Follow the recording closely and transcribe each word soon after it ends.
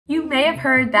may have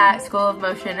heard that School of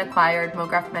Motion acquired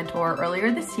MoGraph Mentor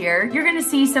earlier this year. You're gonna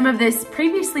see some of this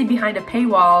previously behind a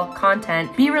paywall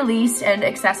content be released and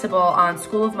accessible on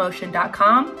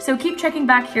schoolofmotion.com. So keep checking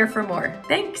back here for more.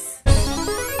 Thanks.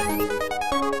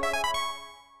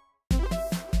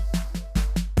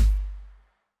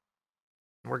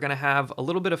 We're gonna have a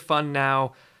little bit of fun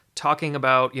now talking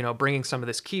about, bringing some of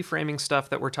this keyframing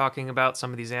stuff that we're talking about, some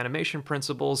of these animation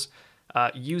principles,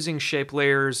 using shape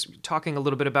layers, talking a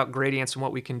little bit about gradients and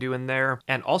what we can do in there,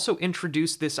 and also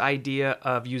introduce this idea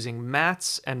of using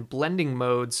mattes and blending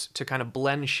modes to kind of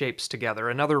blend shapes together.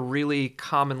 Another really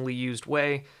commonly used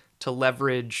way to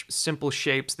leverage simple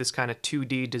shapes, this kind of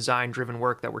 2D design-driven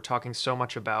work that we're talking so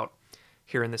much about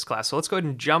here in this class. So let's go ahead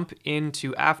and jump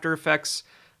into After Effects.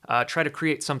 Try to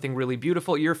create something really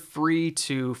beautiful. You're free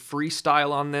to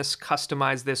freestyle on this,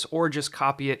 customize this, or just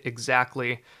copy it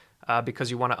exactly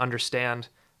because you want to understand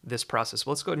this process.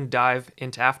 Well, let's go ahead and dive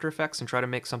into After Effects and try to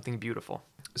make something beautiful.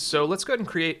 So let's go ahead and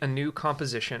create a new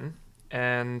composition,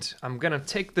 and I'm going to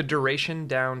take the duration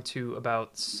down to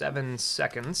about 7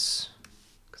 seconds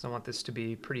because I want this to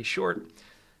be pretty short.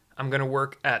 I'm going to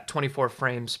work at 24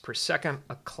 frames per second,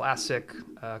 a classic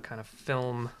kind of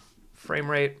film frame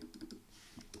rate.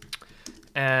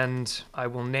 And I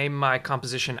will name my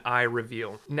composition Eye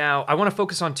Reveal. Now, I want to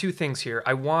focus on two things here.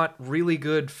 I want really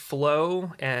good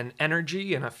flow and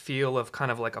energy and a feel of kind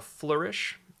of like a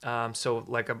flourish. So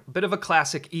like a bit of a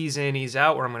classic ease in, ease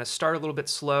out, where I'm going to start a little bit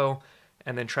slow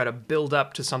and then try to build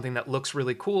up to something that looks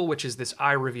really cool, which is this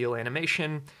eye reveal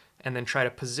animation, and then try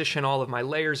to position all of my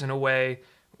layers in a way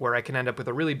where I can end up with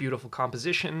a really beautiful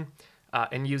composition.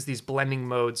 And use these blending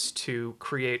modes to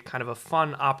create kind of a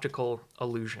fun optical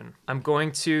illusion. I'm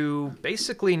going to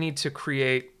basically need to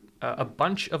create a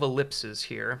bunch of ellipses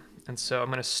here. And so I'm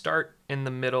going to start in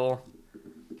the middle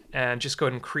and just go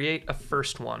ahead and create a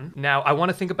first one. Now, I want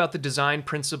to think about the design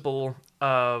principle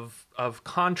of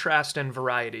contrast and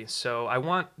variety. So I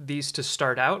want these to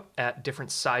start out at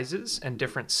different sizes and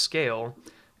different scale.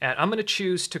 And I'm going to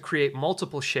choose to create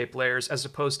multiple shape layers as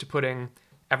opposed to putting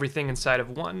everything inside of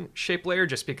one shape layer,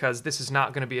 just because this is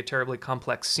not going to be a terribly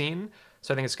complex scene.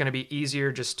 So I think it's going to be easier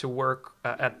just to work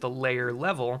at the layer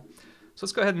level. So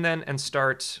let's go ahead and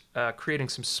start creating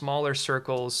some smaller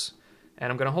circles.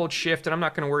 And I'm going to hold Shift, and I'm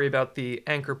not going to worry about the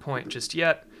anchor point just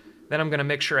yet. Then I'm going to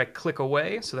make sure I click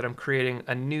away so that I'm creating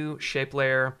a new shape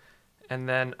layer. And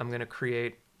then I'm going to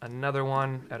create another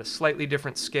one at a slightly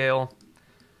different scale.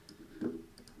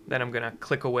 Then I'm going to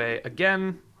click away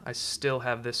again. I still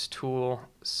have this tool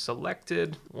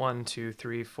selected. 1, 2,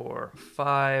 3, 4,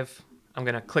 5. I'm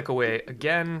going to click away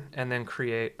again and then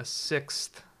create a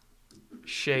 6th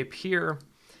shape here.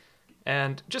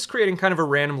 And just creating kind of a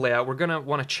random layout. We're going to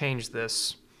want to change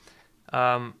this.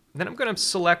 Then I'm going to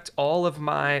select all of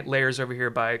my layers over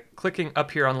here by clicking up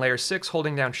here on layer 6,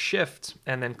 holding down Shift,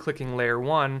 and then clicking layer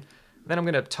 1. Then I'm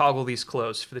going to toggle these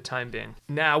closed for the time being.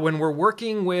 Now, when we're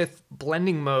working with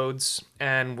blending modes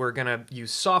and we're going to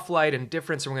use soft light and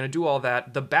difference, and we're going to do all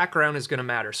that, the background is going to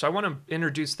matter. So I want to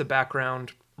introduce the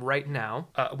background right now.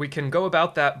 We can go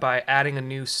about that by adding a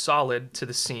new solid to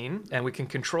the scene, and we can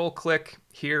control click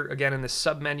here again in the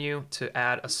sub menu to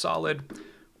add a solid,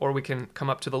 or we can come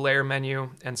up to the layer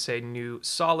menu and say new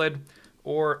solid,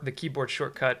 or the keyboard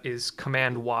shortcut is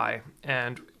Command Y.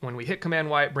 And when we hit Command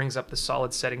Y, it brings up the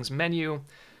solid settings menu.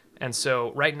 And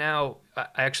so right now, I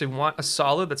actually want a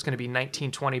solid that's going to be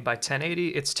 1920 by 1080.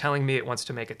 It's telling me it wants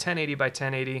to make a 1080 by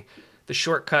 1080. The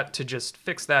shortcut to just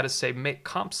fix that is say make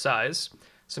comp size.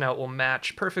 So now it will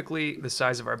match perfectly the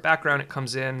size of our background. It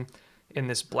comes in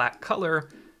this black color,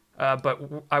 but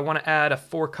I want to add a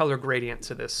 4-color gradient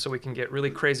to this so we can get really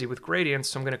crazy with gradients.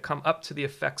 So I'm going to come up to the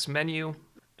effects menu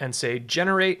and say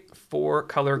generate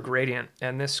 4-color gradient.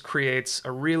 And this creates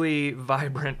a really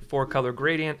vibrant 4-color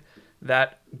gradient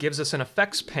that gives us an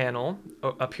effects panel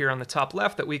up here on the top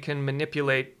left that we can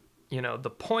manipulate, the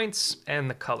points and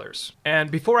the colors. And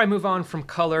before I move on from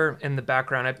color in the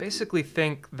background, I basically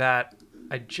think that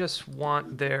I just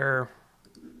want there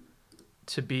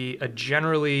to be a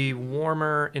generally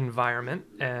warmer environment.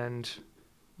 And,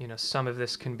 some of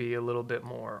this can be a little bit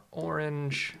more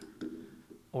orange,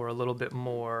 or a little bit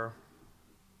more,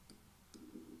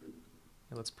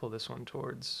 let's pull this one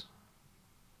towards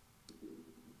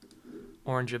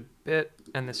orange a bit,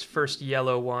 and this first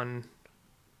yellow one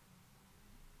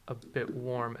a bit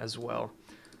warm as well.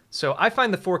 So I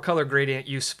find the 4-color gradient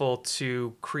useful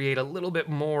to create a little bit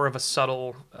more of a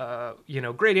subtle,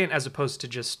 gradient as opposed to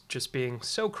just being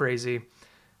so crazy.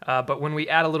 But when we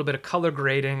add a little bit of color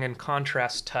grading and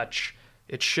contrast touch,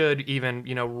 it should even,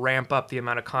 ramp up the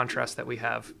amount of contrast that we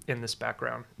have in this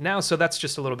background. Now, so that's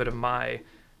just a little bit of my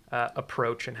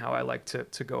approach and how I like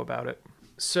to go about it.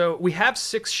 So we have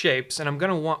 6 shapes, and I'm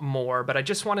going to want more, but I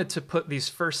just wanted to put these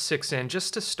first 6 in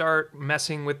just to start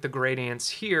messing with the gradients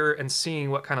here and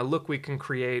seeing what kind of look we can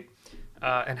create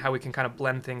and how we can kind of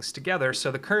blend things together.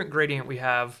 So the current gradient we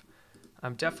have,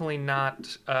 I'm definitely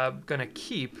not going to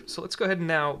keep. So let's go ahead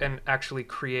now and actually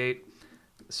create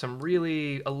some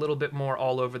really a little bit more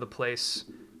all over the place,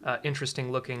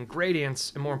 interesting looking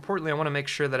gradients. And more importantly, I want to make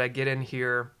sure that I get in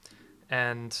here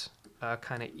and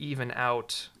kind of even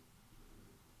out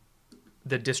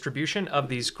the distribution of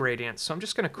these gradients. So I'm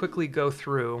just going to quickly go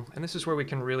through, and this is where we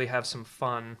can really have some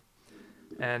fun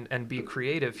and be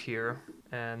creative here.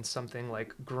 And something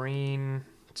like green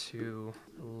to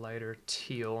lighter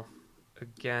teal.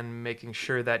 Again, making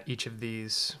sure that each of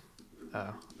these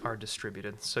are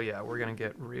distributed. So yeah, we're gonna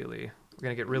get really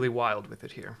wild with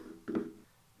it here.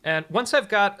 And once I've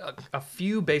got a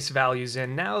few base values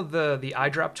in, now the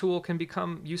eyedrop tool can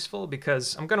become useful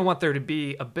because I'm gonna want there to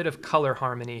be a bit of color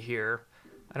harmony here.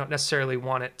 I don't necessarily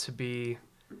want it to be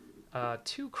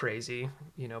too crazy.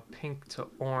 You know, pink to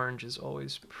orange is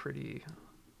always pretty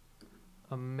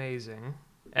amazing.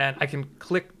 And I can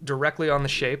click directly on the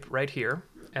shape right here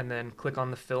and then click on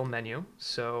the fill menu.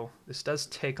 So this does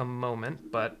take a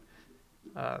moment, but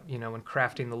you know, when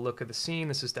crafting the look of the scene,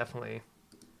 this is definitely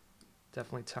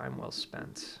time well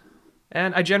spent.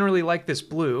 And I generally like this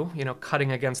blue, you know,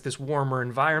 cutting against this warmer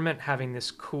environment, having this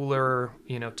cooler,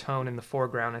 you know, tone in the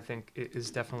foreground, I think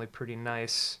is definitely pretty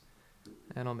nice.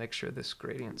 And I'll make sure this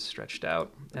gradient's stretched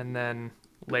out. And then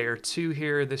layer 2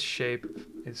 here, this shape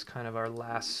is kind of our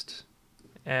last.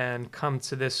 And come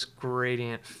to this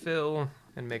gradient fill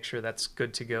and make sure that's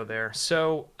good to go there.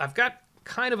 So I've got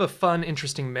kind of a fun,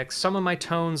 interesting mix. Some of my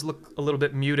tones look a little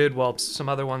bit muted while some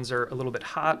other ones are a little bit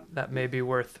hot. That may be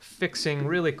worth fixing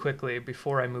really quickly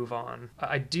before I move on.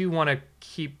 I do want to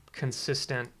keep a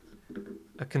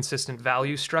consistent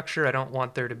value structure. I don't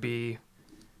want there to be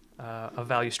a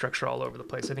value structure all over the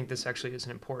place. I think this actually is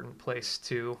an important place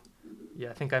to, yeah,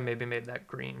 I think I maybe made that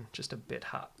green just a bit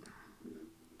hot.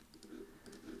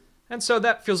 And so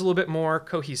that feels a little bit more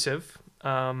cohesive.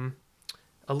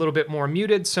 A little bit more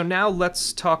muted. So now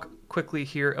let's talk quickly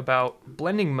here about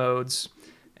blending modes,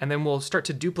 and then we'll start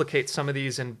to duplicate some of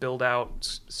these and build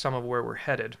out some of where we're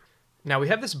headed. Now we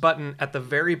have this button at the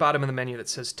very bottom of the menu that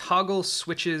says toggle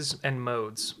switches and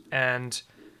modes. And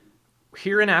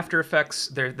here in After Effects,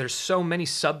 there's so many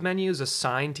submenus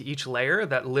assigned to each layer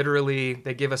that literally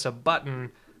they give us a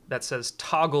button that says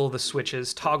toggle the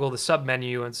switches, toggle the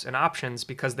submenu and options,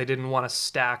 because they didn't want to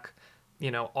stack, you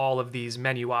know, all of these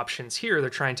menu options here. They're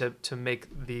trying to make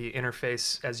the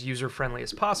interface as user-friendly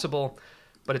as possible,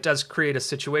 but it does create a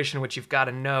situation in which you've got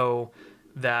to know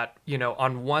that, you know,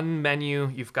 on one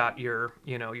menu, you've got your,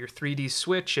 you know, your 3D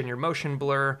switch and your motion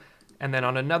blur, and then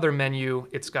on another menu,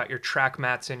 it's got your track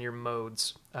mats and your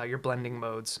modes, your blending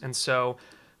modes. And so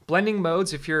blending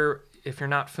modes, if you're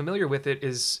not familiar with it,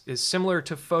 is similar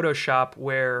to Photoshop,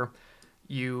 where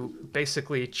you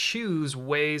basically choose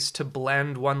ways to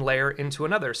blend one layer into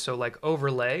another. So like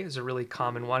overlay is a really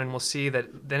common one, and we'll see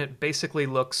that then it basically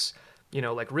looks, you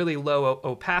know, like really low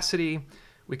opacity.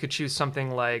 We could choose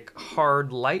something like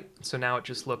hard light, so now it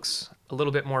just looks a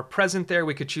little bit more present there.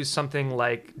 We could choose something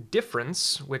like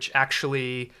difference, which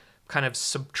actually kind of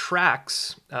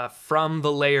subtracts from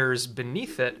the layers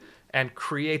beneath it and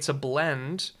creates a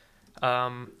blend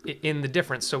in the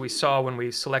difference. So we saw when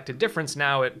we selected difference,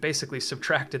 now it basically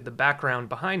subtracted the background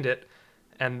behind it,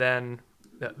 and then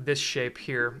this shape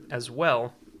here as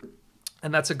well.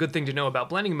 And that's a good thing to know about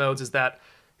blending modes, is that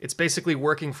it's basically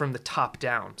working from the top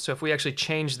down. So if we actually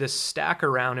change this stack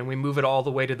around and we move it all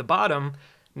the way to the bottom,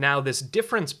 now this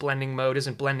difference blending mode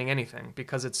isn't blending anything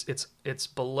because it's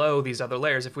below these other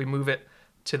layers. If we move it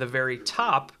to the very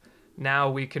top, now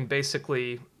we can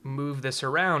basically move this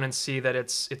around and see that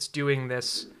it's doing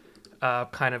this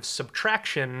kind of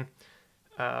subtraction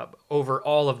over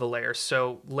all of the layers.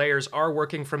 So layers are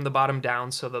working from the bottom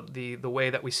down, so the way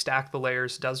that we stack the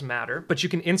layers does matter, but you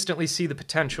can instantly see the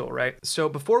potential, right? So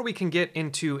before we can get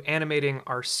into animating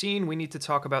our scene, we need to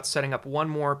talk about setting up one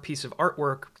more piece of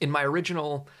artwork. In my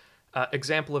original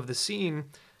example of the scene,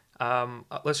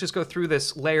 let's just go through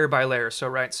this layer by layer.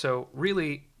 So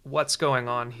really what's going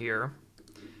on here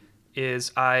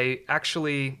is I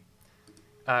actually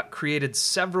created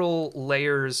several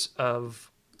layers of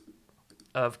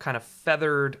kind of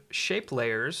feathered shape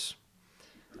layers,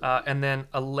 and then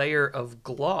a layer of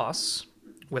gloss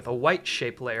with a white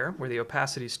shape layer where the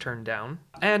opacity's turned down,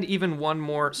 and even one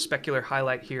more specular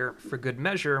highlight here for good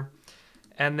measure.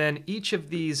 And then each of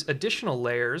these additional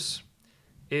layers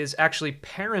is actually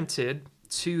parented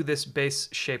to this base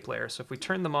shape layer. So if we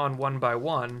turn them on one by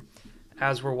one,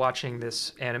 as we're watching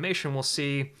this animation, we'll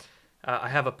see I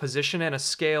have a position and a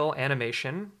scale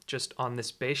animation just on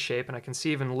this base shape, and I can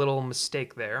see even a little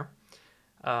mistake there.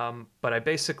 But I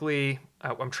basically,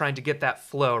 I'm trying to get that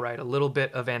flow, right? A little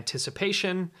bit of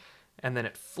anticipation, and then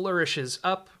it flourishes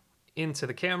up into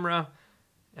the camera,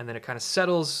 and then it kind of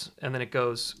settles, and then it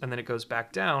goes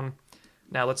back down.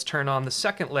 Now let's turn on the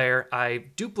second layer. I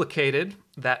duplicated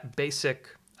that basic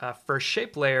first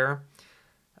shape layer,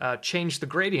 changed the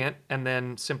gradient, and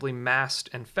then simply masked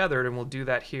and feathered, and we'll do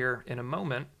that here in a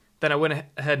moment. Then I went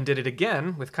ahead and did it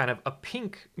again with kind of a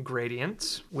pink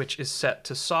gradient, which is set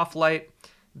to soft light.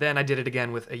 Then I did it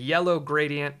again with a yellow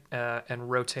gradient and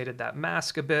rotated that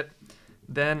mask a bit.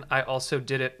 Then I also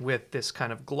did it with this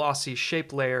kind of glossy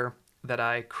shape layer that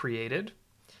I created.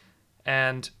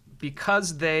 And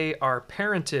because they are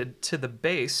parented to the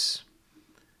base,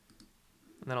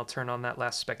 and then I'll turn on that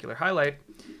last specular highlight,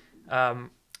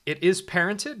 it is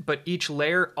parented, but each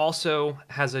layer also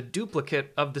has a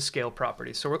duplicate of the scale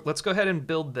property. So let's go ahead and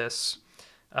build this,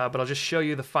 but I'll just show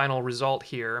you the final result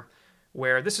here,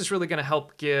 where this is really going to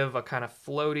help give a kind of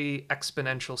floaty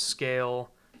exponential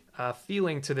scale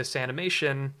feeling to this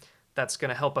animation that's going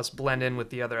to help us blend in with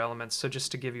the other elements. So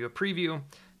just to give you a preview,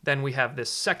 then we have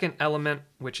this second element,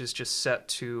 which is just set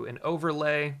to an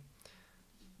overlay.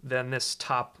 Then this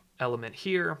top element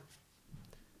here.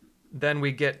 Then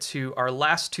we get to our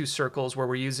last two circles where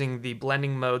we're using the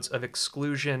blending modes of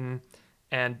exclusion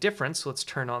and difference. So let's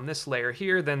turn on this layer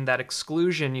here. Then that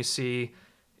exclusion you see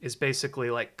is basically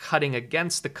like cutting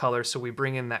against the color. So we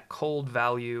bring in that cold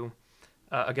value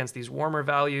against these warmer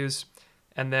values.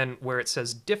 And then where it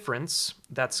says difference,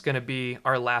 that's going to be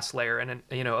our last layer. And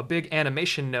you know, a big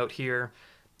animation note here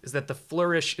is that the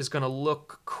flourish is going to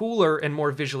look cooler and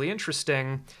more visually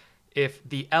interesting if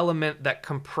the element that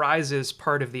comprises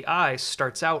part of the eye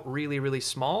starts out really, really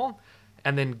small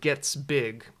and then gets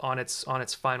big on its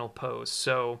final pose.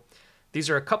 So these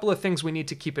are a couple of things we need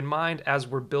to keep in mind as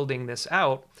we're building this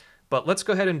out. But let's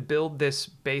go ahead and build this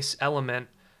base element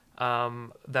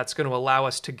that's going to allow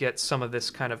us to get some of this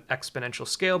kind of exponential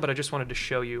scale, but I just wanted to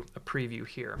show you a preview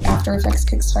here. After Effects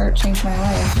Kickstart changed my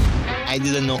life. I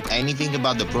didn't know anything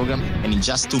about the program, and in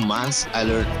just 2 months, I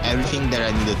learned everything that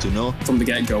I needed to know. From the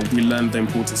get-go, we learned the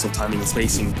importance of timing and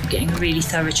spacing. Getting really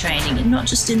thorough training, and not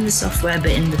just in the software, but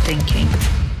in the thinking.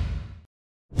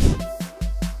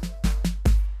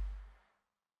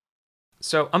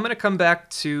 So I'm going to come back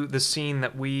to the scene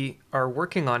that we are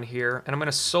working on here, and I'm going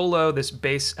to solo this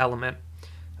base element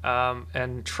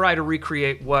and try to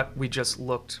recreate what we just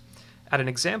looked at an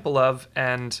example of.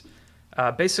 And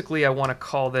basically, I want to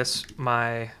call this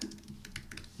my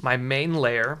main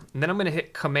layer, and then I'm going to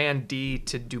hit Command D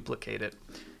to duplicate it.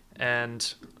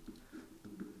 And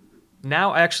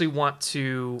now I actually want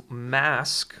to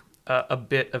mask a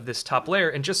bit of this top layer,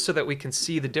 and just so that we can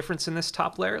see the difference in this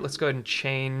top layer, let's go ahead and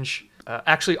change.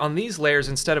 Actually, on these layers,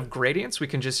 instead of gradients, we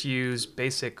can just use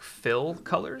basic fill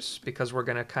colors because we're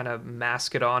going to kind of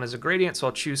mask it on as a gradient. So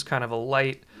I'll choose kind of a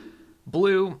light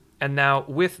blue. And now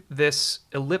with this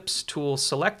ellipse tool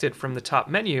selected from the top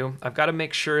menu, I've got to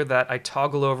make sure that I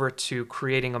toggle over to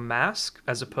creating a mask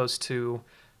as opposed to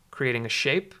creating a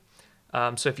shape.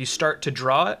 So if you start to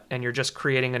draw it and you're just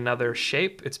creating another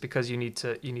shape, it's because you need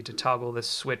to toggle this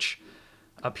switch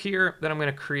up here. Then I'm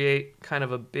going to create kind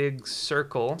of a big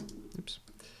circle. Oops.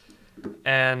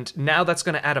 And now that's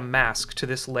going to add a mask to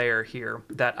this layer here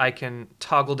that I can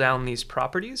toggle down these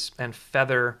properties and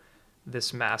feather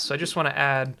this mask. So I just want to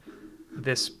add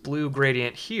this blue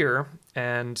gradient here,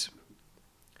 and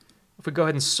if we go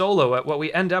ahead and solo it, what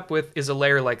we end up with is a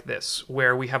layer like this,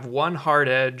 where we have one hard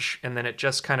edge and then it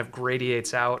just kind of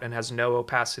gradiates out and has no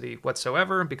opacity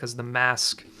whatsoever because the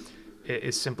mask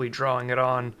is simply drawing it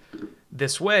on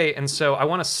this way. And so I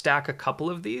want to stack a couple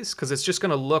of these because it's just going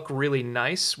to look really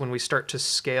nice when we start to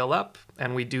scale up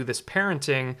and we do this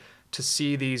parenting to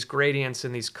see these gradients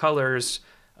and these colors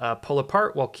pull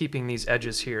apart while keeping these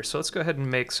edges here. So let's go ahead and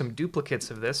make some duplicates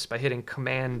of this by hitting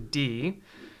Command D.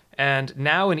 And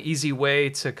now an easy way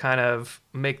to kind of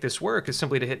make this work is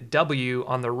simply to hit W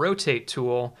on the rotate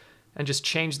tool and just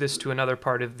change this to another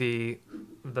part of the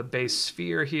base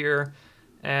sphere here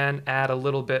and add a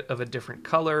little bit of a different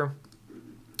color,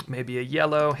 maybe a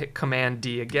yellow. Hit Command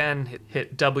D again,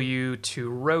 hit W to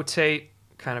rotate,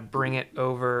 kind of bring it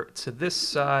over to this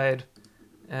side,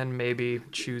 and maybe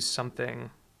choose something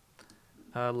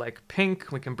like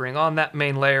pink. We can bring on that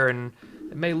main layer, and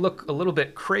it may look a little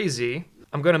bit crazy.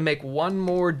 I'm going to make one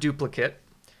more duplicate,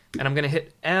 and I'm going to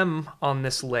hit M on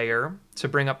this layer to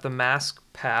bring up the mask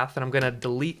path, and I'm going to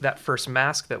delete that first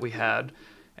mask that we had.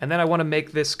 And then I want to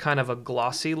make this kind of a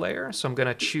glossy layer. So I'm going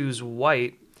to choose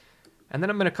white. And then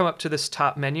I'm going to come up to this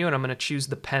top menu and I'm going to choose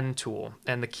the pen tool.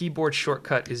 And the keyboard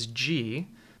shortcut is G.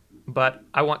 But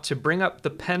I want to bring up the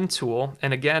pen tool.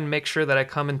 And again, make sure that I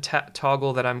come and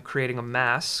toggle that I'm creating a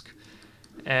mask.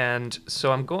 And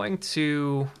so I'm going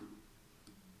to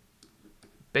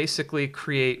basically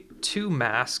create two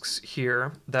masks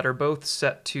here that are both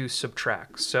set to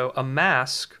subtract. So a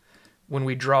mask, when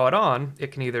we draw it on,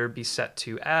 it can either be set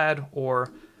to add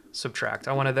or subtract.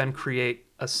 I want to then create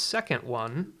a second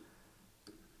one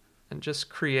and just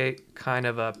create kind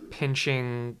of a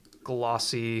pinching,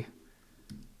 glossy,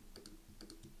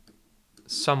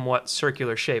 somewhat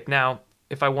circular shape. Now,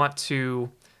 if I want to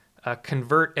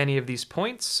convert any of these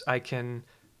points, I can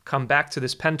come back to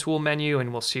this pen tool menu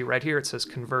and we'll see right here it says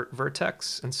convert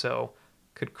vertex, and so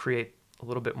could create a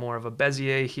little bit more of a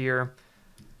Bezier here.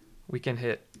 We can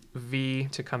hit V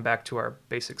to come back to our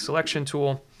basic selection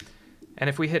tool, and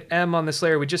if we hit M on this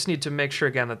layer, we just need to make sure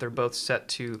again that they're both set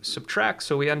to subtract,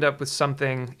 so we end up with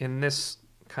something in this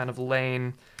kind of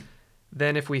lane.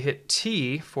 Then if we hit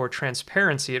T for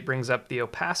transparency, it brings up the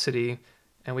opacity,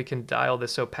 and we can dial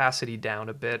this opacity down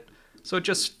a bit. So it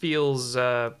just feels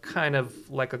kind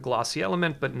of like a glossy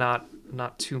element, but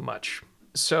not too much.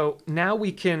 So now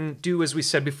we can do as we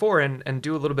said before and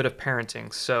do a little bit of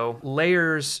parenting. So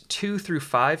layers 2 through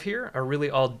 5 here are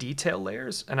really all detail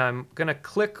layers. And I'm gonna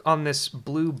click on this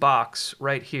blue box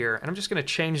right here. And I'm just gonna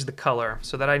change the color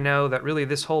so that I know that really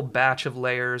this whole batch of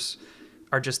layers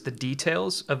are just the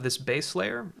details of this base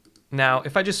layer. Now,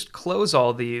 if I just close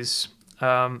all these,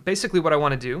 basically what I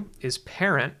wanna do is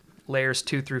parent layers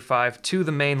 2 through 5 to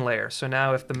the main layer. So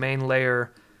now if the main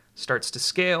layer starts to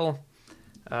scale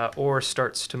or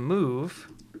starts to move,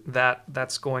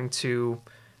 that's going to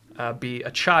be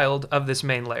a child of this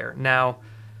main layer. Now,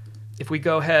 if we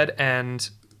go ahead and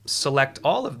select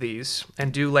all of these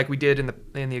and do like we did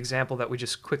in the example that we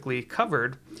just quickly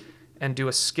covered and do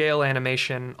a scale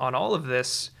animation on all of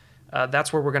this,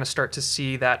 that's where we're going to start to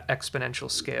see that exponential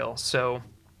scale. So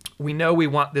we know we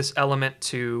want this element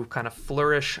to kind of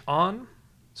flourish on.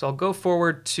 So I'll go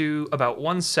forward to about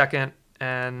 1 second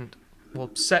and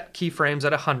we'll set keyframes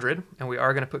at 100, and we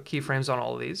are going to put keyframes on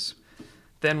all of these.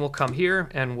 Then we'll come here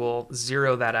and we'll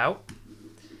zero that out.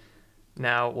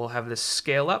 Now we'll have this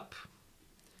scale up,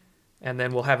 and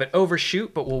then we'll have it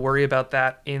overshoot, but we'll worry about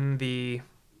that in the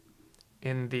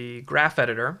graph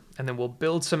editor, and then we'll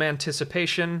build some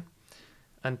anticipation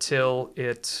until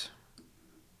it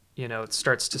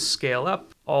starts to scale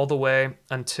up all the way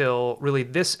until really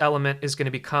this element is going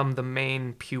to become the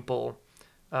main pupil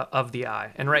of the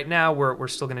eye. And right now we're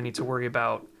still going to need to worry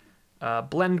about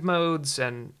blend modes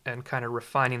and kind of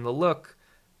refining the look,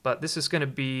 but this is going to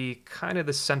be kind of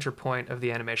the center point of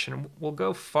the animation. We'll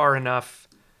go far enough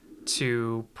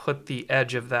to put the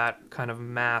edge of that kind of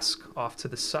mask off to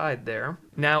the side there.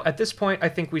 Now at this point, I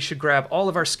think we should grab all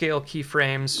of our scale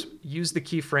keyframes, use the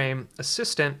keyframe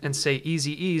assistant and say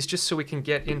easy ease just so we can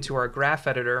get into our graph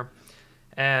editor.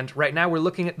 And right now we're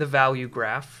looking at the value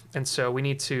graph. And so we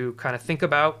need to kind of think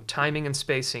about timing and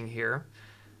spacing here.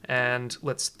 And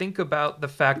let's think about the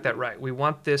fact that, right, we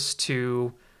want this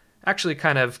to actually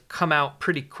kind of come out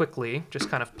pretty quickly, just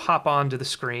kind of pop onto the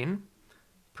screen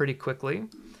pretty quickly.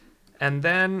 And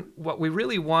then what we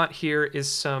really want here is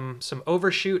some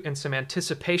overshoot and some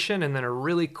anticipation, and then a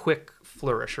really quick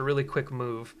flourish, a really quick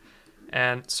move.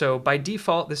 And so by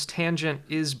default, this tangent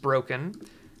is broken.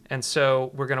 And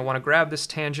so we're going to want to grab this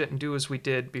tangent and do as we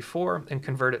did before and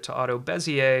convert it to auto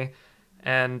Bezier.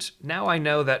 And now I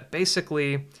know that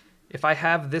basically if I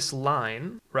have this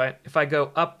line, right, if I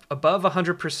go up above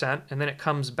 100% and then it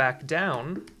comes back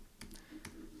down,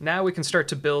 now we can start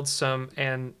to build some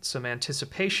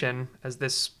anticipation as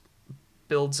this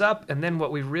builds up, and then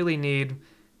what we really need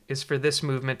is for this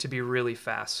movement to be really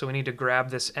fast. So we need to grab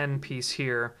this end piece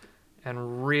here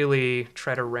and really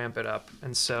try to ramp it up.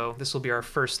 And so this will be our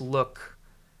first look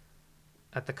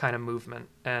at the kind of movement.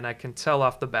 And I can tell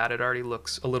off the bat it already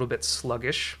looks a little bit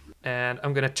sluggish. And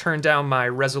I'm going to turn down my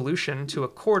resolution to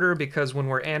 1/4 because when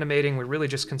we're animating, we're really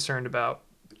just concerned about,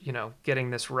 getting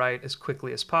this right as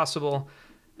quickly as possible.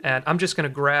 And I'm just going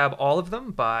to grab all of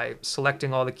them by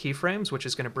selecting all the keyframes, which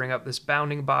is going to bring up this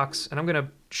bounding box. And I'm going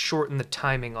to shorten the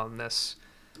timing on this.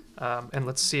 And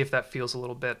let's see if that feels a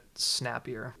little bit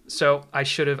snappier. So I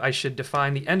should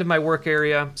define the end of my work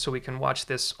area so we can watch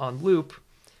this on loop.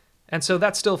 And so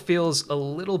that still feels a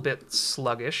little bit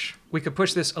sluggish. We could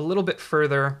push this a little bit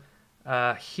further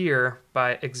here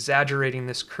by exaggerating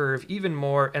this curve even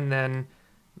more, and then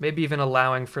maybe even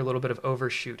allowing for a little bit of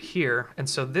overshoot here. And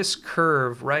so this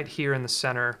curve right here in the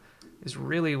center is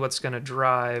really what's going to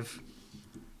drive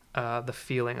the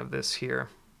feeling of this here.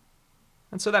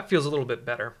 And so that feels a little bit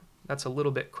better. That's a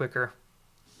little bit quicker.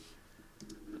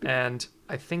 And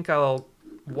I think I'll,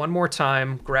 one more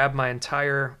time, grab my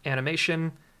entire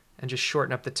animation and just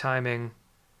shorten up the timing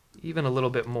even a little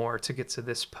bit more to get to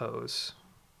this pose.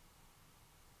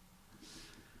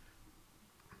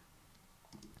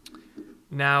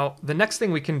 Now, the next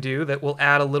thing we can do that will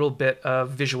add a little bit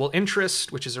of visual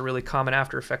interest, which is a really common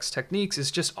After Effects technique,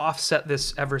 is just offset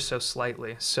this ever so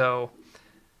slightly. So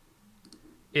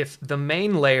if the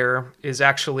main layer is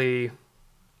actually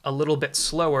a little bit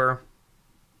slower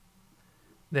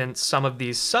than some of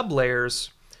these sub-layers,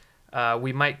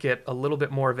 we might get a little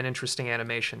bit more of an interesting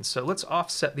animation. So let's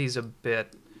offset these a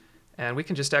bit, and we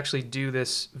can just actually do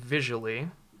this visually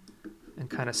and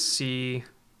kind of see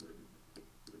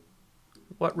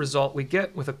what result we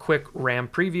get with a quick RAM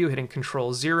preview, hitting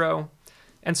Control-0.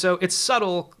 And so it's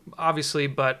subtle, obviously,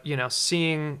 but you know,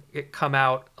 seeing it come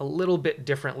out a little bit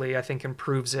differently, I think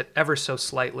improves it ever so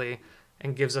slightly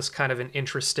and gives us kind of an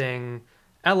interesting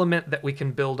element that we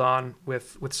can build on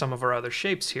with some of our other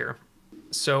shapes here.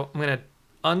 So I'm going to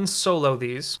unsolo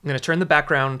these. I'm going to turn the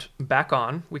background back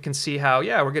on. We can see how,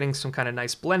 yeah, we're getting some kind of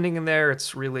nice blending in there.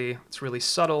 It's really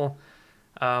subtle.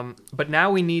 But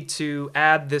now we need to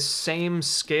add this same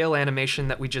scale animation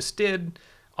that we just did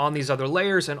on these other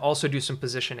layers and also do some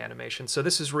position animation. So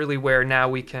this is really where now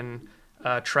we can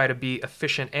try to be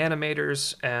efficient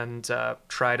animators and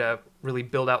try to really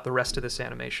build out the rest of this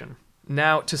animation.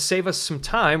 Now, to save us some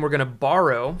time, we're going to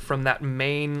borrow from that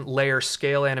main layer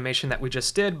scale animation that we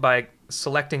just did by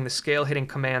selecting the scale, hitting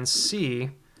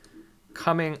Command-C,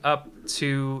 coming up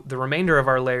to the remainder of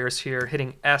our layers here,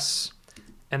 hitting S,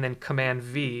 and then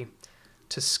Command-V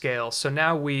to scale. So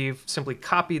now we've simply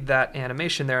copied that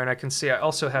animation there, and I can see I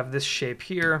also have this shape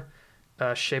here,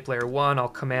 shape layer 1. I'll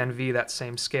Command-V that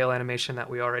same scale animation that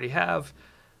we already have.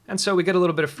 And so we get a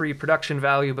little bit of free production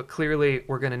value, but clearly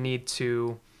we're going to need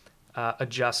to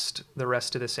adjust the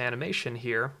rest of this animation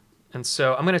here. And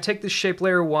so I'm going to take this shape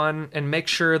layer 1 and make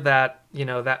sure that, you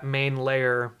know, that main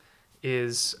layer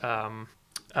is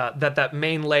that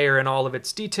main layer and all of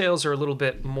its details are a little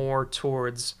bit more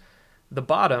towards the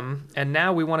bottom. And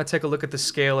now we want to take a look at the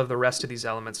scale of the rest of these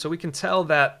elements. So we can tell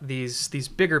that these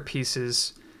bigger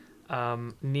pieces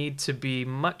need to be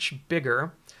much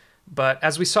bigger. But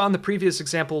as we saw in the previous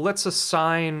example, let's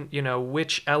assign, you know,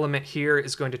 which element here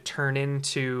is going to turn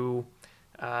into,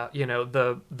 you know,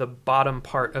 the bottom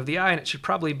part of the eye, and it should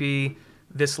probably be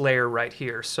this layer right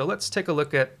here. So let's take a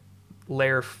look at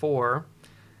layer 4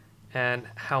 and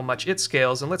how much it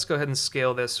scales, and let's go ahead and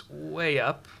scale this way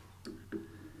up.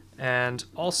 And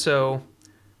also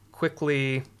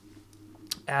quickly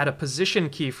add a position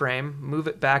keyframe, move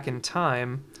it back in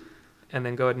time, and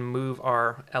then go ahead and move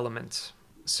our element.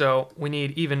 So we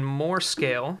need even more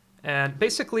scale. And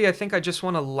basically, I think I just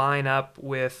want to line up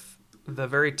with the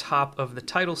very top of the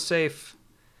title safe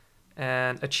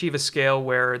and achieve a scale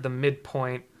where the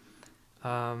midpoint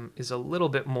is a little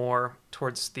bit more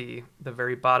towards the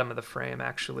very bottom of the frame,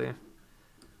 actually.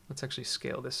 Let's actually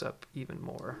scale this up even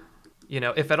more. You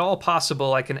know, if at all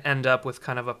possible, I can end up with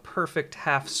kind of a perfect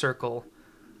half circle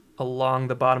along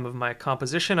the bottom of my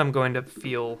composition. I'm going to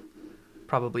feel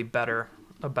probably better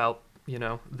about, you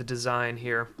know, the design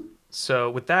here. So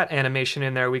with that animation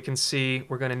in there, we can see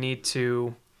we're going to need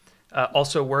to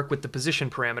also work with the position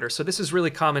parameter. So this is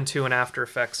really common too in After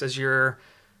Effects, as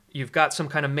you've got some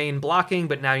kind of main blocking,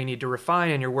 but now you need to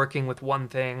refine and you're working with one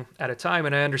thing at a time.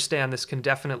 And I understand this can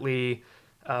definitely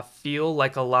feel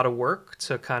like a lot of work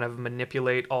to kind of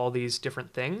manipulate all these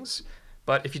different things.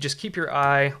 But if you just keep your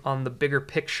eye on the bigger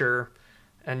picture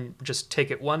and just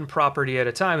take it one property at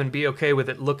a time and be okay with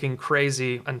it looking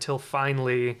crazy until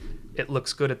finally it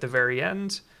looks good at the very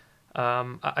end,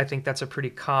 I think that's a pretty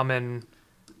common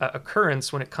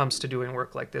occurrence when it comes to doing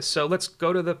work like this. So let's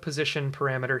go to the position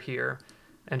parameter here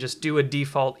and just do a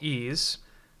default ease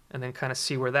and then kind of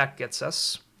see where that gets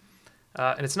us.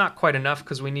 And it's not quite enough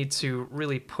because we need to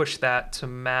really push that to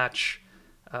match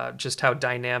just how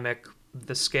dynamic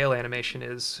the scale animation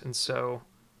is. And so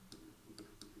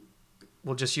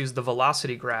we'll just use the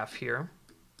velocity graph here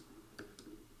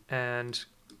and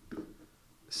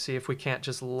see if we can't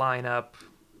just line up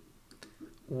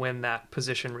when that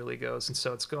position really goes. And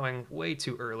so it's going way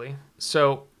too early.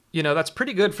 So, you know, that's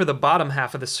pretty good for the bottom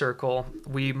half of the circle.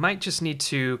 We might just need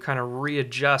to kind of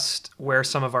readjust where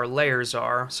some of our layers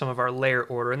are, some of our layer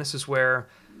order. And this is where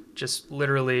just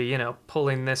literally, you know,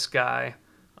 pulling this guy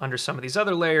under some of these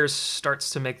other layers starts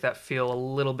to make that feel a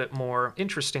little bit more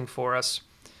interesting for us.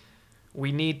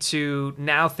 we need to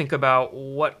now think about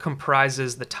what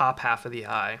comprises the top half of the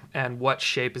eye and what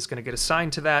shape is going to get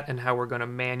assigned to that and how we're going to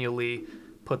manually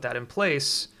put that in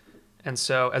place. And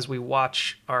so as we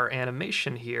watch our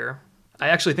animation here, I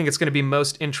actually think it's going to be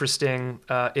most interesting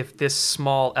if this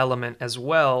small element as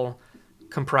well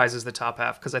comprises the top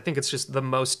half, because I think it's just the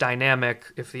most dynamic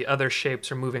if the other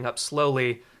shapes are moving up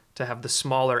slowly to have the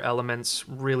smaller elements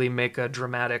really make a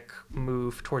dramatic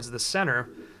move towards the center.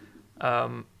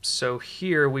 So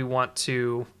here we want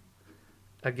to,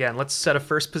 again, let's set a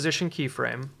first position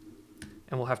keyframe,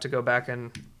 and we'll have to go back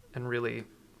and really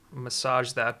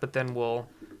massage that, but then we'll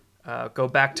go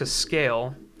back to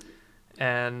scale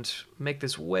and make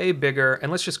this way bigger,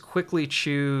 and let's just quickly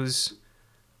choose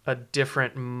a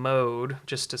different mode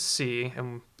just to see,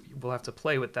 and we'll have to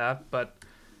play with that, but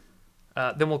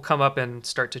then we'll come up and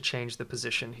start to change the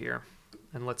position here,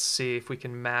 and let's see if we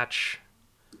can match.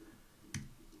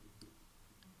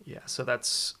 Yeah, so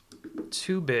that's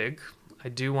too big. I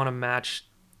do want to match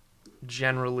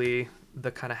generally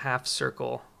the kind of half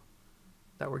circle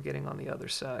that we're getting on the other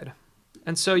side.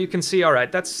 And so you can see, all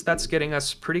right, that's getting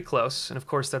us pretty close. And of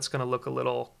course, that's going to look a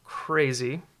little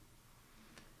crazy.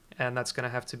 And that's going to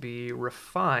have to be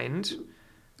refined.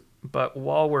 But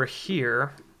while we're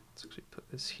here, let's actually put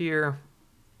this here.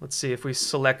 Let's see if we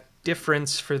select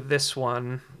difference for this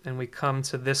one, and we come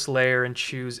to this layer and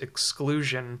choose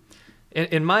exclusion.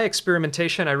 In my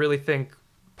experimentation, I really think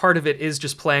part of it is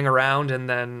just playing around and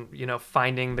then, you know,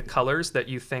 finding the colors that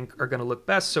you think are going to look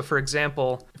best. So for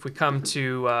example, if we come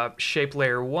to shape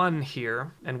layer 1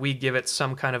 here and we give it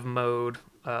some kind of mode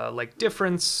like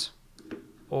difference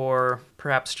or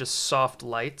perhaps just soft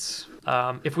lights,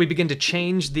 if we begin to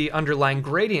change the underlying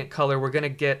gradient color, we're going to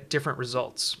get different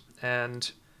results.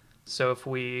 And so if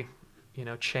we, you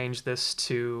know, change this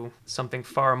to something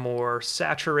far more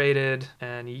saturated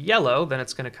and yellow, then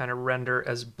it's going to kind of render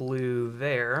as blue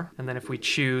there. And then if we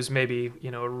choose maybe,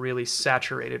 you know, a really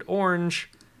saturated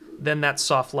orange, then that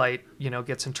soft light, you know,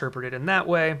 gets interpreted in that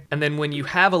way. And then when you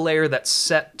have a layer that's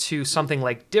set to something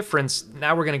like difference,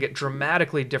 now we're going to get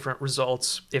dramatically different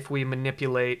results if we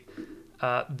manipulate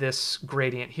this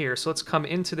gradient here. So let's come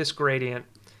into this gradient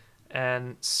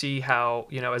and see how,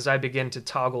 you know, as I begin to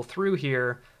toggle through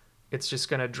here, it's just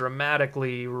going to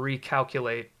dramatically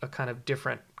recalculate a kind of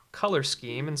different color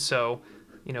scheme. And so,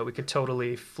 you know, we could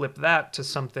totally flip that to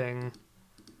something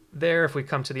there. If we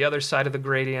come to the other side of the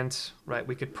gradient, right,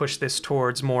 we could push this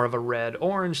towards more of a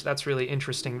red-orange. That's really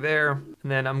interesting there. And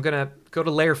then I'm going to go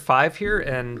to layer 5 here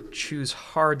and choose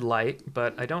hard light,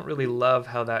 but I don't really love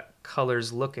how that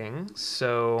color's looking.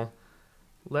 So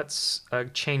let's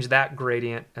change that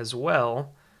gradient as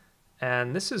well.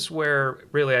 And this is where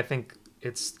really I think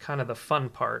it's kind of the fun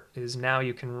part, is now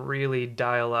you can really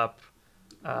dial up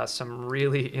some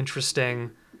really interesting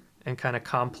and kind of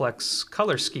complex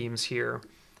color schemes here,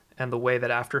 and the way that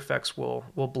After Effects will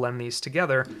blend these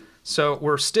together. So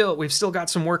we've still got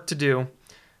some work to do,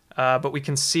 but we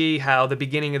can see how the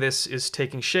beginning of this is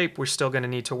taking shape. We're still going to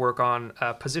need to work on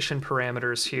position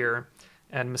parameters here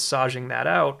and massaging that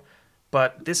out.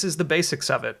 But this is the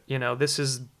basics of it. You know, this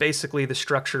is basically the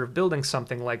structure of building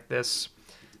something like this.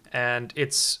 And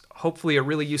it's hopefully a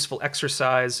really useful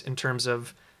exercise in terms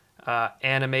of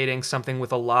animating something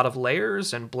with a lot of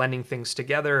layers and blending things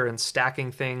together and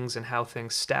stacking things and how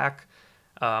things stack.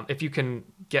 If you can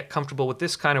get comfortable with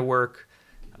this kind of work,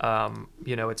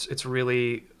 you know, it's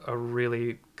really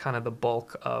kind of the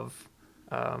bulk of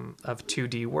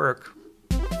 2D work.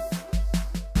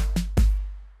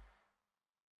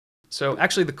 So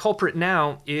actually the culprit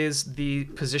now is the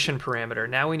position parameter.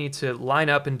 Now we need to line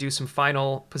up and do some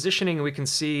final positioning, and we can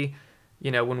see, you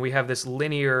know, when we have this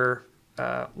linear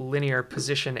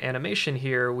position animation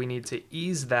here, we need to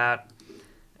ease that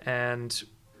and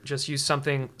just use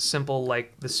something simple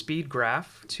like the speed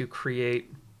graph to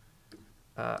create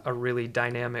a really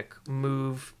dynamic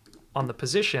move on the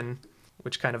position,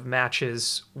 which kind of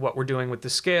matches what we're doing with the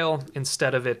scale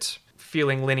instead of it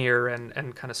feeling linear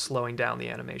and kind of slowing down the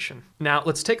animation. Now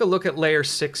let's take a look at layer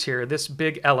 6 here, this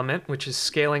big element which is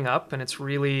scaling up, and it's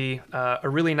really a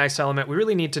really nice element. We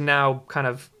really need to now kind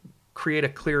of create a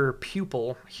clearer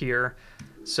pupil here.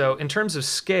 So in terms of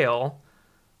scale,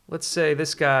 let's say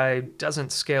this guy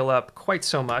doesn't scale up quite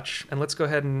so much, and let's go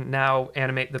ahead and now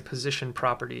animate the position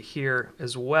property here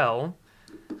as well.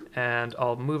 And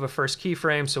I'll move a first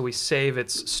keyframe so we save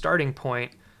its starting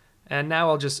point. And now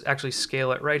I'll just actually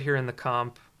scale it right here in the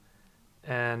comp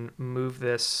and move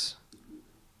this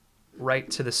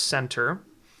right to the center.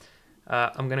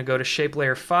 I'm going to go to shape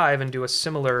layer 5 and do a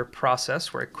similar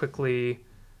process where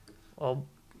I'll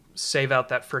save out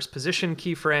that first position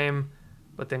keyframe,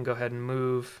 but then go ahead and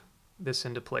move this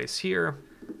into place here.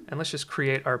 And let's just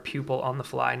create our pupil on the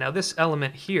fly. Now this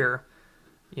element here,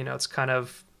 you know, it's kind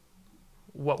of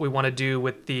what we want to do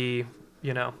with the,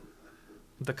 you know,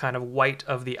 the kind of white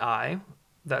of the eye.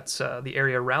 That's the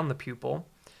area around the pupil.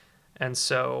 And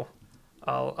so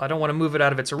I don't want to move it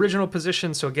out of its original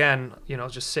position. So again, you know,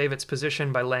 just save its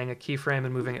position by laying a keyframe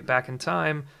and moving it back in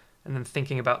time, and then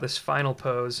thinking about this final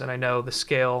pose. And I know the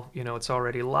scale, you know, it's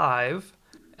already live.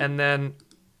 And then,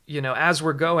 you know, as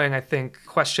we're going, I think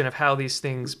question of how these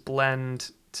things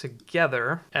blend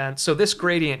together. And so this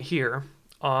gradient here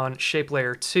on shape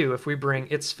layer 2, if we bring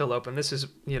its fill open, this is,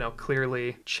 you know,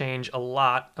 clearly change a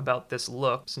lot about this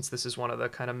look, since this is one of the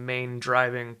kind of main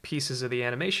driving pieces of the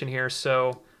animation here.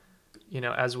 So, you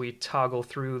know, as we toggle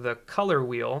through the color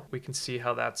wheel, we can see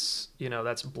how that's, you know,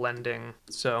 that's blending.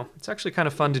 So it's actually kind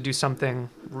of fun to do something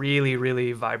really,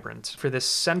 really vibrant. For this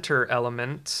center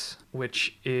element,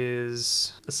 which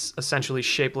is essentially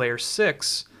shape layer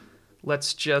 6,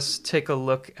 let's just take a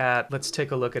look at,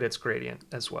 its gradient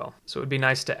as well. So it would be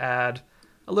nice to add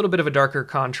a little bit of a darker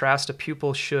contrast. A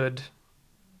pupil should,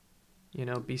 you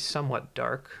know, be somewhat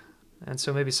dark. And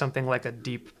so maybe something like a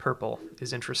deep purple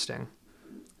is interesting,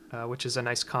 which is a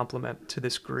nice complement to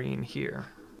this green here.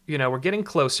 You know, we're getting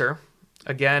closer.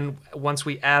 Again, once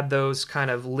we add those kind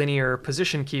of linear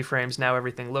position keyframes, now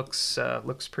everything looks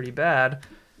pretty bad.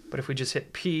 But if we just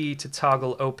hit P to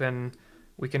toggle open,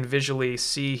 we can visually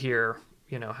see here,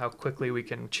 you know, how quickly we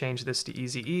can change this to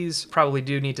easy ease. Probably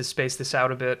do need to space this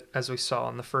out a bit, as we saw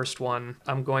in the first one.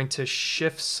 I'm going to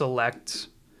shift select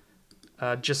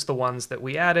just the ones that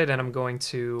we added, and I'm going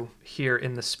to, here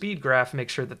in the speed graph, make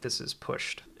sure that this is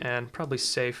pushed. And probably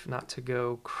safe not to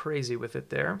go crazy with it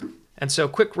there. And so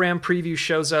quick RAM preview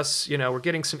shows us, you know, we're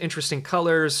getting some interesting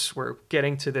colors. We're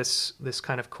getting to this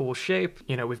kind of cool shape.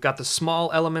 You know, we've got the small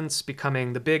elements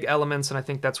becoming the big elements, and I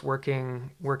think that's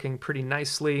working pretty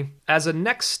nicely. As a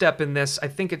next step in this, I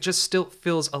think it just still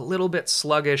feels a little bit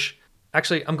sluggish.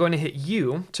 Actually, I'm going to hit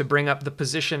U to bring up the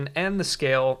position and the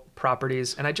scale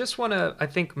properties, and I just want to, I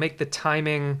think, make the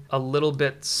timing a little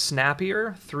bit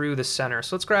snappier through the center.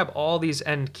 So let's grab all these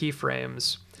end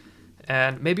keyframes,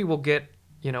 and maybe we'll get,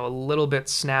 you know, a little bit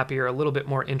snappier, a little bit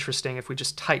more interesting if we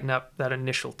just tighten up that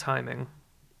initial timing.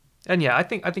 And yeah, I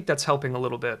think that's helping a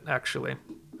little bit, actually.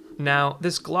 Now,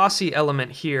 this glossy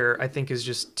element here, I think, is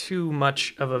just too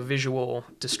much of a visual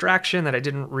distraction that I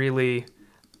didn't really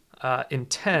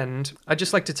intend. I'd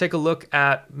just like to take a look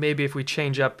at maybe if we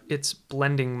change up its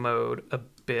blending mode a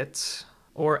bit,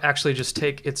 or actually just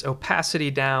take its opacity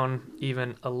down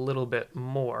even a little bit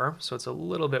more, so it's a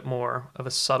little bit more of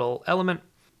a subtle element.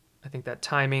 I think that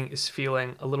timing is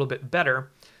feeling a little bit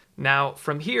better. Now,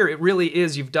 from here, it really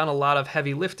is, you've done a lot of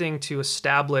heavy lifting to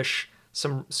establish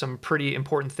some pretty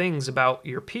important things about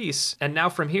your piece. And now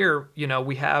from here, you know,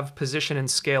 we have position and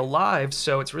scale live,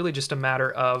 so it's really just a matter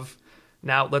of,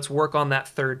 now let's work on that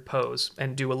third pose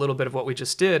and do a little bit of what we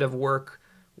just did of work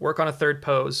on a third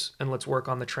pose, and let's work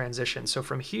on the transition. So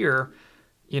from here,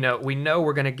 you know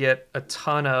we're going to get a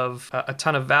ton of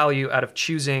value out of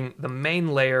choosing the main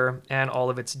layer and all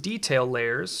of its detail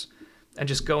layers, and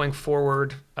just going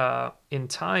forward in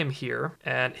time here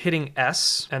and hitting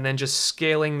S, and then just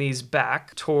scaling these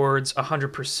back towards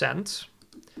 100%,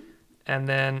 and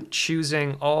then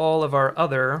choosing all of our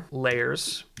other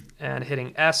layers and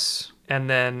hitting S. And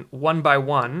then one by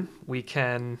one, we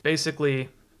can basically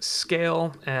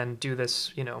scale and do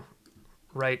this, you know,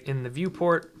 right in the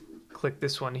viewport. Click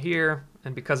this one here,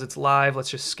 and because it's live, let's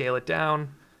just scale it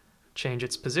down, change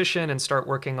its position, and start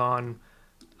working on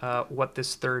what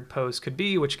this third pose could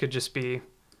be, which could just be,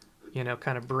 you know,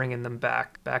 kind of bringing them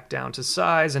back down to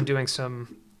size and doing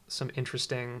some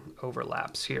interesting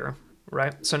overlaps here,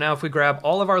 right? So now if we grab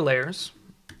all of our layers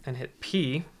and hit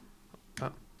P,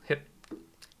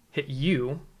 hit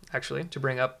U, actually, to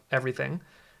bring up everything,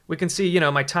 we can see, you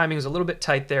know, my timing is a little bit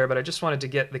tight there, but I just wanted to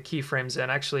get the keyframes in.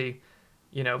 Actually,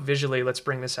 you know, visually, let's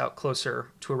bring this out closer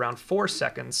to around 4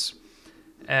 seconds.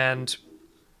 And,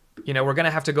 you know, we're going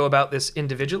to have to go about this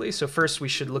individually. So first we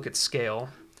should look at scale.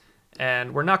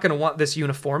 And we're not going to want this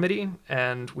uniformity,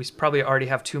 and we probably already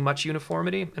have too much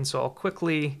uniformity. And so I'll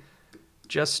quickly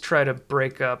just try to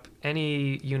break up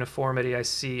any uniformity I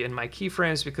see in my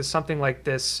keyframes, because something like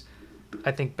this,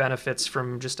 I think, benefits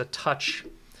from just a touch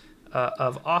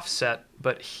of offset.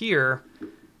 But here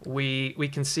we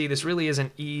can see this really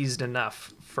isn't eased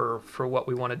enough for what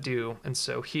we want to do. And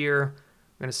so here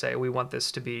I'm going to say we want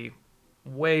this to be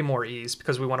way more eased,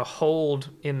 because we want to hold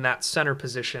in that center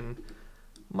position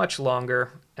much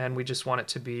longer, and we just want it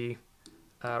to be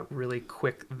really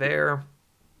quick there.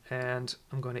 And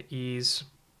I'm going to ease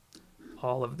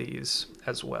all of these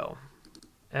as well.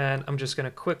 And I'm just going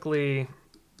to quickly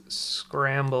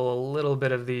scramble a little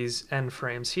bit of these end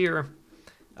frames here.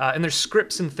 And there's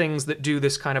scripts and things that do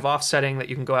this kind of offsetting that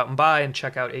you can go out and buy and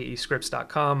check out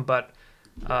aescripts.com. But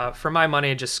for my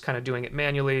money, just kind of doing it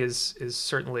manually is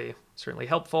certainly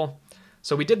helpful.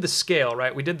 So we did the scale,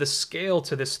 right? We did the scale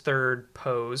to this third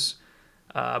pose,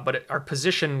 but our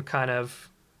position kind of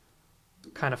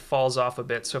falls off a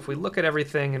bit. So if we look at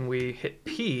everything and we hit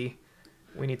P,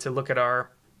 we need to look at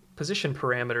our position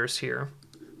parameters here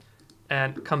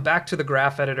and come back to the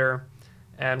graph editor,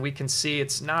 and we can see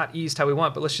it's not eased how we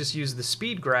want, but let's just use the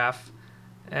speed graph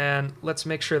and let's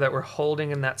make sure that we're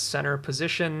holding in that center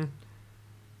position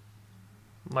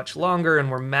much longer, and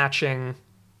we're matching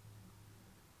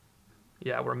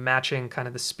kind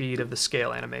of the speed of the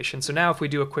scale animation. So now if we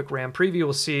do a quick RAM preview,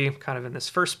 we'll see kind of in this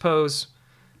first pose,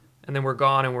 and then we're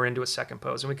gone and we're into a second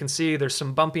pose. And we can see there's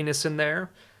some bumpiness in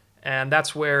there. And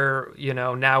that's where, you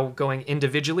know, now going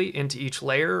individually into each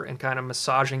layer and kind of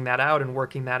massaging that out and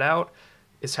working that out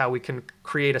is how we can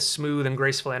create a smooth and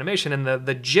graceful animation. And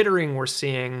the jittering we're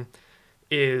seeing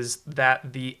is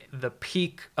that the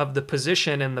peak of the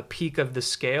position and the peak of the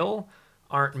scale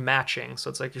aren't matching.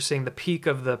 So it's like you're seeing the peak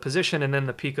of the position and then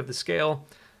the peak of the scale.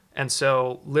 And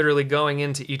so literally going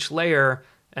into each layer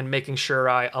and making sure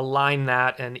I align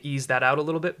that and ease that out a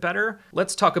little bit better.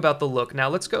 Let's talk about the look. Now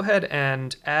let's go ahead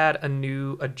and add a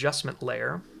new adjustment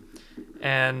layer.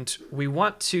 And we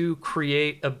want to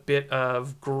create a bit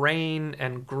of grain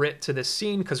and grit to this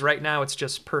scene, because right now it's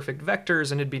just perfect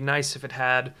vectors, and it'd be nice if it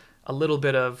had a little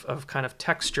bit of kind of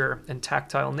texture and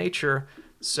tactile nature.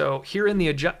 So here in the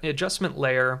adjustment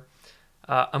layer,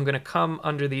 I'm gonna come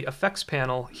under the effects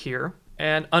panel here,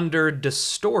 and under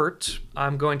distort,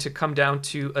 I'm going to come down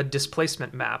to a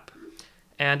displacement map.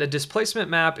 And a displacement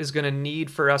map is going to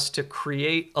need for us to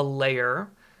create a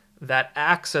layer that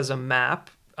acts as a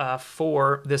map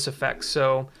for this effect.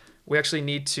 So we actually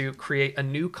need to create a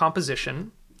new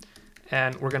composition,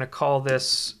 and we're going to call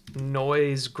this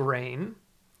noise grain.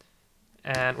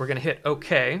 And we're going to hit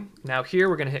OK. Now here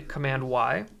we're going to hit Command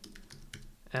Y.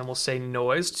 And we'll say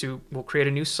noise we'll create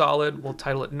a new solid, we'll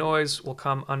title it noise, we'll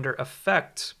come under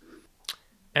effect,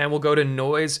 and we'll go to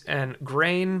noise and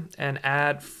grain and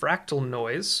add fractal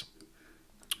noise,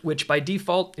 which by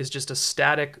default is just a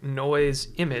static noise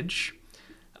image.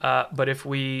 But if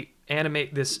we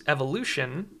animate this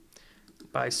evolution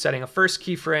by setting a first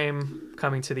keyframe,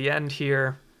 coming to the end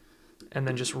here, and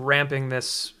then just ramping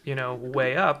this, you know,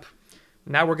 way up,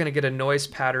 now we're gonna get a noise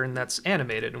pattern that's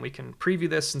animated, and we can preview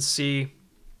this and see,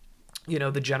 you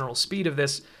know, the general speed of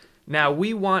this. Now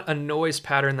we want a noise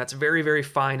pattern that's very, very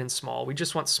fine and small. We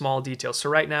just want small details. So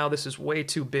right now this is way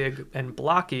too big and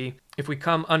blocky. If we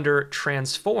come under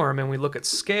transform and we look at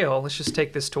scale, let's just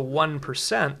take this to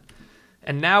 1%.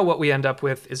 And now what we end up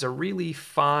with is a really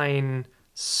fine,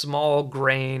 small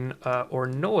grain or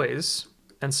noise.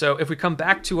 And so if we come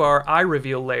back to our eye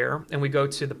reveal layer and we go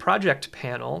to the project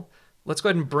panel, let's go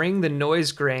ahead and bring the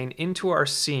noise grain into our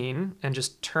scene and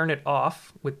just turn it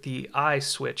off with the eye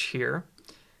switch here.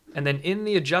 And then in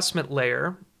the adjustment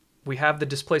layer, we have the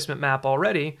displacement map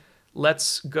already.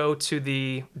 Let's go to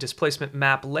the displacement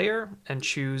map layer and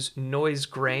choose noise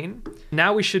grain.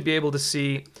 Now we should be able to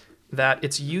see that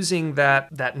it's using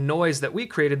that noise that we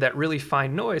created, that really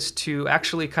fine noise, to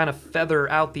actually kind of feather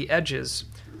out the edges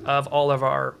of all of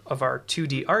our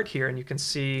 2D art here. And you can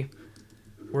see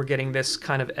we're getting this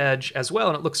kind of edge as well,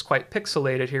 and it looks quite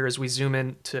pixelated here as we zoom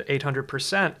in to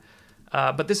 800%.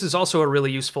 But this is also a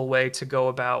really useful way to go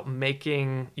about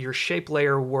making your shape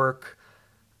layer work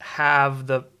have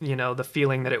the, you know, the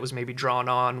feeling that it was maybe drawn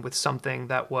on with something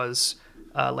that was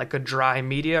like a dry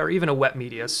media or even a wet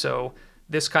media. So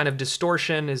this kind of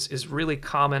distortion is really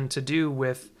common to do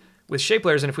with shape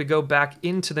layers. And if we go back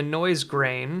into the noise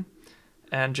grain,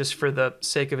 and just for the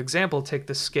sake of example, take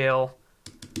the scale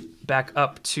back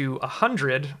up to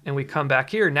 100, and we come back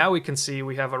here, now we can see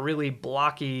we have a really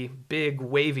blocky, big,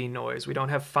 wavy noise. We don't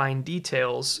have fine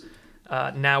details.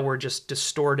 Now we're just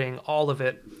distorting all of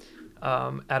it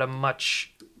at a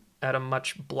much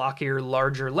blockier,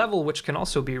 larger level, which can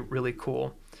also be really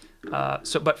cool.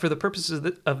 But for the purposes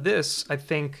of this, I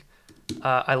think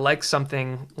I like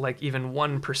something like even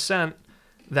 1%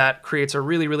 that creates a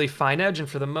really, really fine edge, and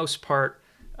for the most part,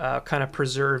 kind of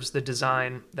preserves the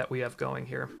design that we have going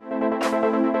here.